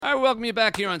we welcome you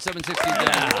back here on 760. All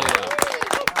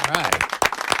right.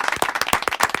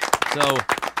 So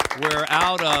we're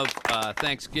out of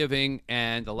Thanksgiving,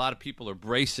 and a lot of people are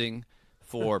bracing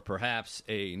for perhaps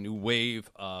a new wave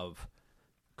of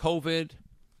COVID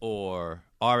or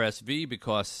RSV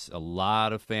because a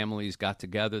lot of families got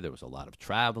together. There was a lot of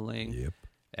traveling. Yep.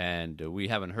 And we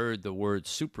haven't heard the word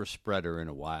super spreader in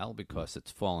a while because it's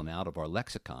fallen out of our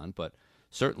lexicon. But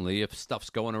certainly if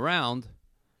stuff's going around,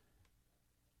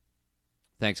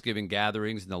 Thanksgiving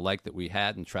gatherings and the like that we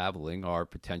had in traveling are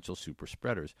potential super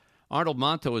spreaders. Arnold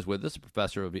Monto is with us, a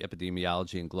professor of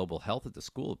epidemiology and global health at the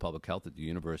School of Public Health at the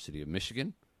University of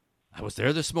Michigan. I was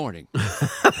there this morning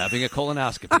having a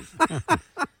colonoscopy,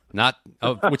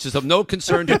 which is of no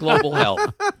concern to global health.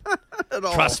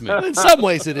 Trust me. In some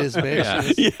ways it is, man.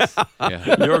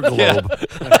 Yeah. Your globe.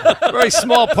 Very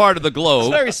small part of the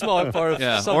globe. It's a very small part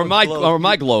of or my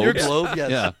globe. Your globe, yes.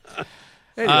 Yeah.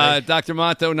 Anyway. Dr.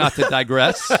 Monto, not to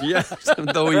digress. Yes,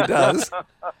 though he does.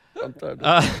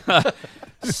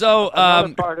 So,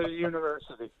 another part of the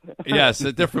university. Yes,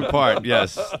 a different part.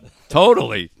 Yes,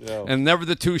 totally. Yeah. And never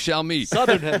the two shall meet.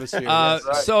 Southern Hemisphere. Yes.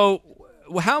 Right. So,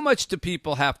 how much do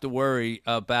people have to worry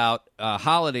about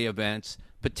holiday events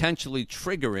potentially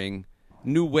triggering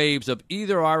new waves of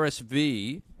either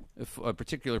RSV,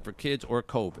 particularly for kids, or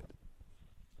COVID?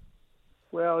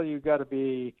 Well, you've got to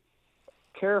be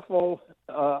careful,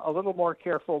 a little more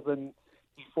careful than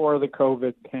before the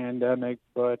COVID pandemic,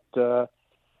 but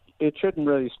it shouldn't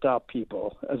really stop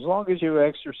people. As long as you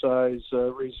exercise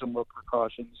reasonable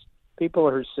precautions, people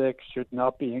who are sick should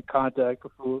not be in contact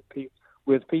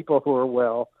with people who are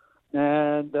well.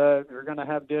 And you're going to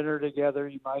have dinner together.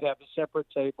 You might have a separate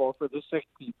table for the sick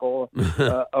people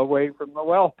away from the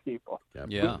well people.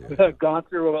 Yeah. We've gone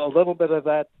through a little bit of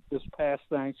that this past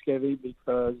Thanksgiving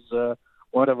because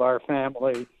one of our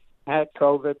family had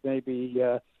COVID, maybe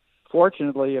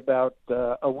fortunately about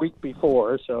a week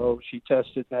before, so she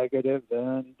tested negative,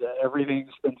 and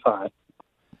everything's been fine.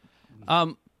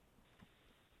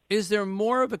 Is there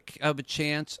more of a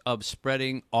chance of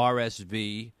spreading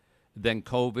RSV than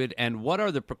COVID, and what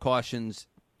are the precautions,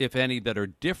 if any, that are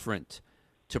different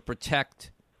to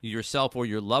protect yourself or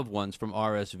your loved ones from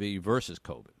RSV versus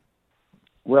COVID?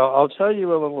 Well, I'll tell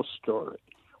you a little story.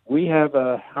 We have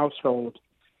a household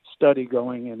study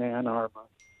going in Ann Arbor,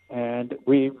 and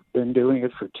we've been doing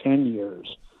it for 10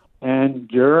 years. And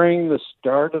during the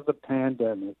start of the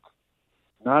pandemic,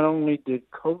 not only did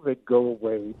COVID go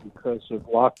away because of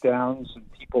lockdowns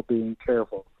and people being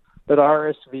careful, but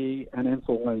RSV and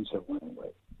influenza went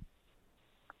away.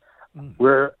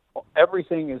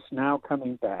 Everything is now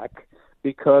coming back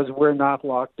because we're not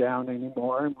locked down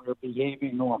anymore and we're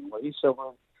behaving normally. So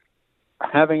we're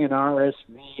having an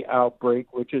RSV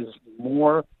outbreak, which is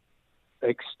more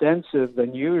extensive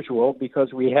than usual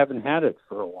because we haven't had it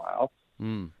for a while.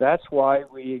 That's why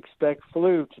we expect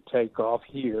flu to take off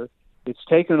here. It's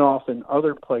taken off in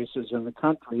other places in the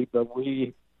country, but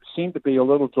we seem to be a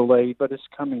little delayed, but it's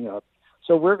coming up.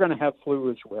 So we're going to have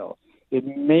flu as well. It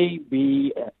may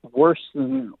be worse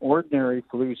than an ordinary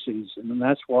flu season, and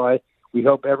that's why we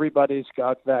hope everybody's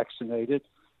got vaccinated.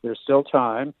 There's still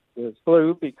time with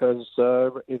flu because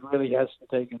it really hasn't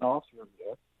taken off here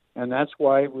yet. And that's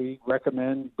why we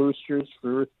recommend boosters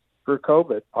for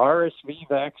COVID. RSV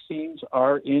vaccines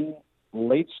are in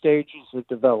late stages of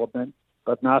development,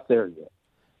 but not there yet.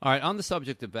 All right, on the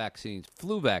subject of vaccines,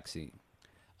 flu vaccine.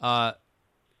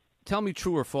 Tell me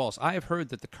true or false. I have heard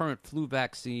that the current flu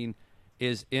vaccine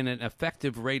is in an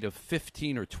effective rate of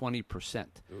 15 or 20%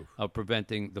 of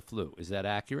preventing the flu. Is that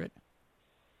accurate?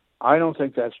 I don't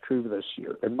think that's true this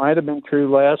year. It might have been true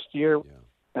last year,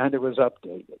 and it was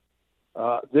updated.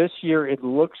 This year, it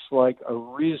looks like a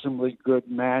reasonably good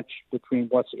match between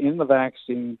what's in the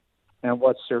vaccine and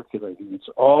what's circulating. It's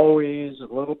always a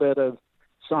little bit of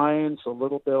science, a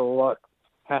little bit of luck,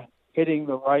 hitting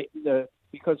the right,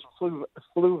 because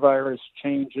flu virus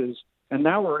changes, and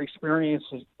now we're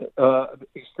experiencing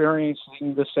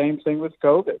the same thing with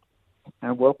COVID.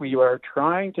 And what we are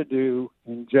trying to do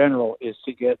in general is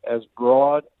to get as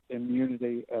broad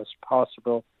immunity as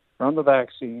possible from the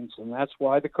vaccines, and that's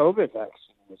why the COVID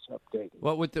vaccine was updated.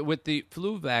 Well, with the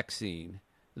flu vaccine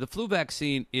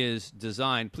is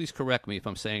designed, please correct me if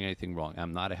I'm saying anything wrong.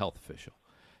 I'm not a health official.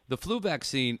 The flu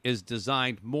vaccine is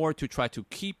designed more to try to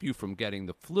keep you from getting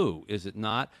the flu, is it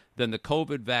not, than the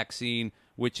COVID vaccine,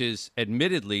 which is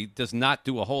admittedly does not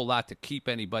do a whole lot to keep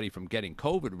anybody from getting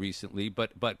COVID recently,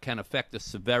 but can affect the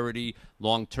severity,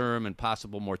 long-term, and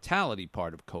possible mortality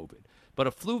part of COVID. But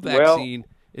a flu vaccine,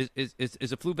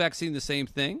 is a flu vaccine the same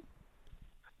thing?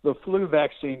 The flu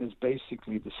vaccine is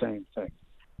basically the same thing.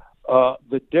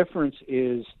 The difference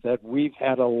is that we've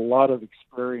had a lot of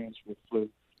experience with flu.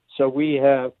 So we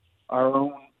have our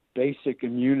own basic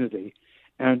immunity,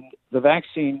 and the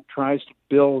vaccine tries to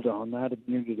build on that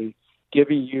immunity,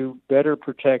 giving you better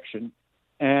protection.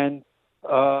 And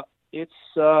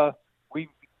we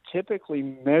typically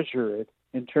measure it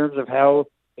in terms of how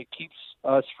it keeps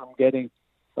us from getting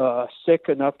sick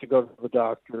enough to go to the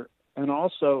doctor, and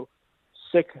also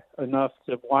sick enough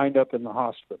to wind up in the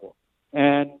hospital.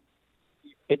 And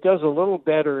it does a little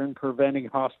better in preventing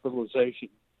hospitalization,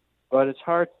 but it's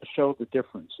hard to show the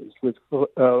differences with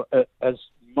as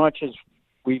much as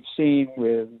we've seen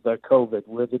with COVID,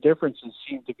 where the differences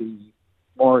seem to be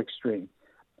more extreme.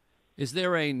 Is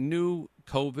there a new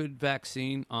COVID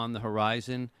vaccine on the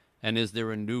horizon, and is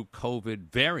there a new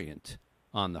COVID variant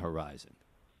on the horizon?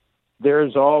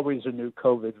 There's always a new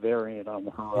COVID variant on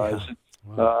the horizon. Yeah.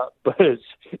 Wow. But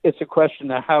it's a question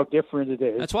of how different it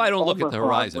is. That's why I don't look at the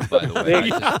horizon, by the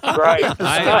way. Right.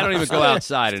 I don't even go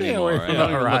outside Stay anymore. away from I don't the even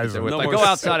look at horizon. If No I more go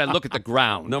outside, I look at the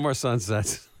ground. No more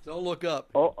sunsets. Don't look up.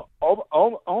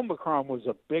 Omicron was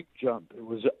a big jump. It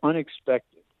was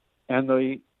unexpected. And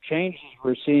the changes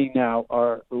we're seeing now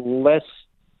are less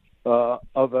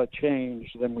of a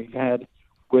change than we've had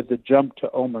with the jump to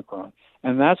Omicron.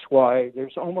 And that's why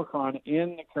there's Omicron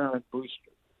in the current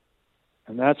booster.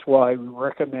 And that's why we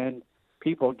recommend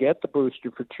people get the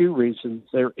booster for two reasons.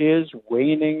 There is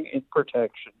waning in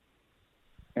protection,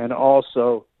 and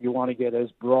also you want to get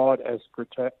as broad as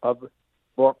protection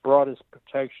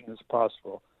as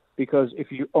possible. Because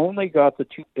if you only got the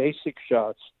two basic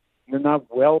shots, you're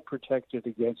not well protected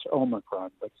against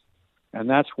Omicron. And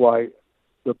that's why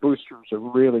the boosters are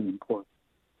really important.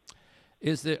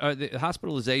 Is the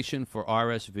hospitalization for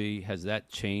RSV, has that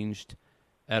changed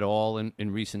at all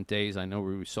in recent days? I know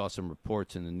we saw some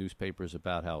reports in the newspapers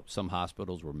about how some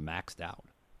hospitals were maxed out.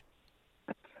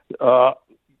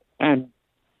 And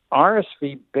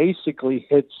RSV basically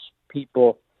hits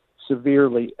people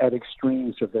severely at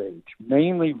extremes of age,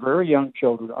 mainly very young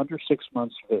children under 6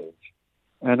 months of age,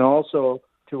 and also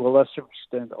to a lesser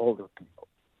extent older people.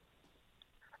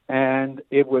 And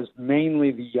it was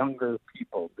mainly the younger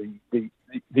people, the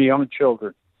young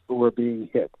children who were being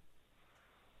hit.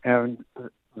 And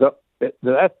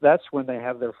that's when they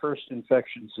have their first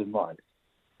infections in life.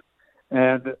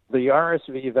 And the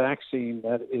RSV vaccine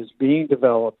that is being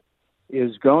developed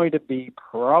is going to be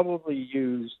probably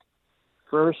used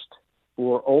first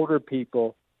for older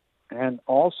people and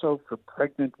also for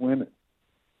pregnant women,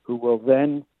 who will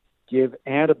then give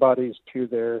antibodies to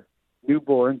their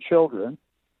newborn children,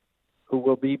 who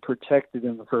will be protected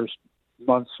in the first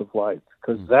months of life,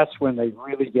 because that's when they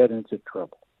really get into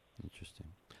trouble. Interesting.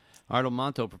 Arnold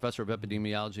Monto, Professor of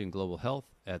Epidemiology and Global Health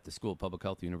at the School of Public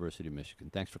Health, University of Michigan.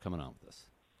 Thanks for coming on with us.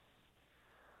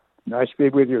 Nice to be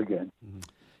with you again.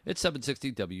 It's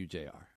 760 WJR.